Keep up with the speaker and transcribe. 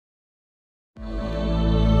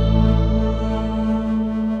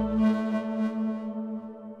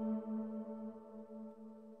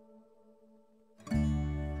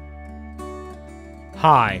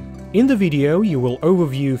Hi! In the video you will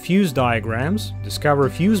overview fuse diagrams, discover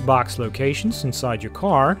fuse box locations inside your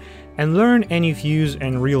car, and learn any fuse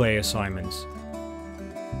and relay assignments.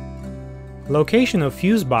 Location of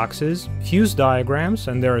fuse boxes, fuse diagrams,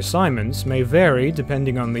 and their assignments may vary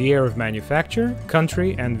depending on the year of manufacture,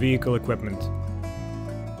 country, and vehicle equipment.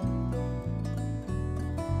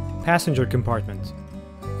 Passenger compartment.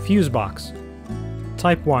 Fuse box.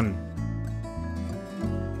 Type 1.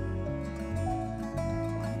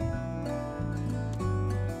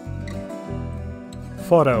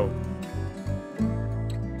 Photo.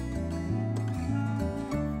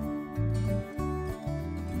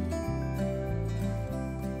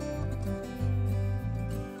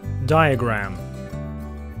 Diagram.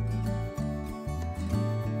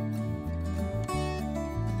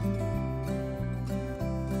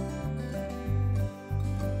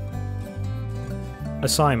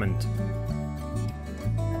 Assignment.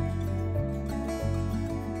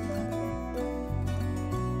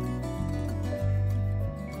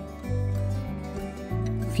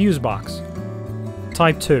 Fuse box.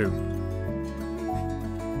 Type 2.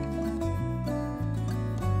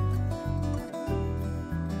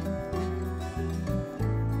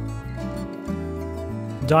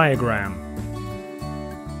 Diagram.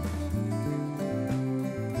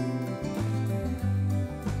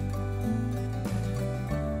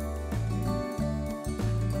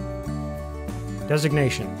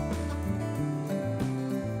 Designation.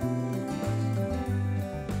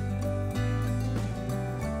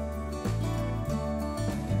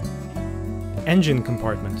 Engine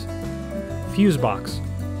compartment. Fuse box.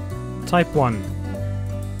 Type 1.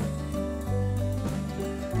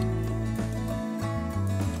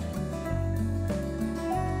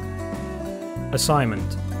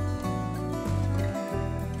 Assignment.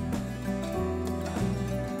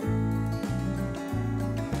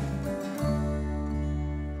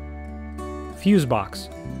 Fuse box.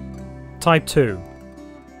 Type 2.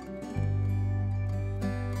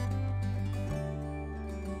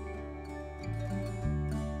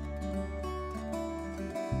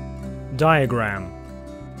 Diagram.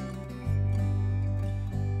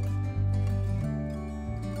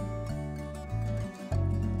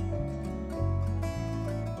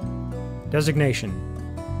 Designation.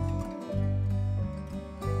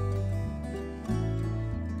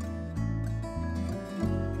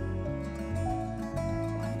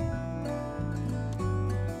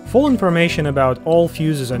 Full information about all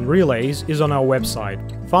fuses and relays is on our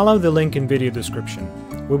website. Follow the link in video description.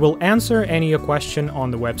 We will answer any question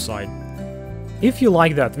on the website. If you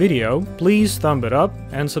like that video, please thumb it up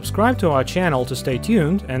and subscribe to our channel to stay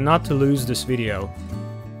tuned and not to lose this video.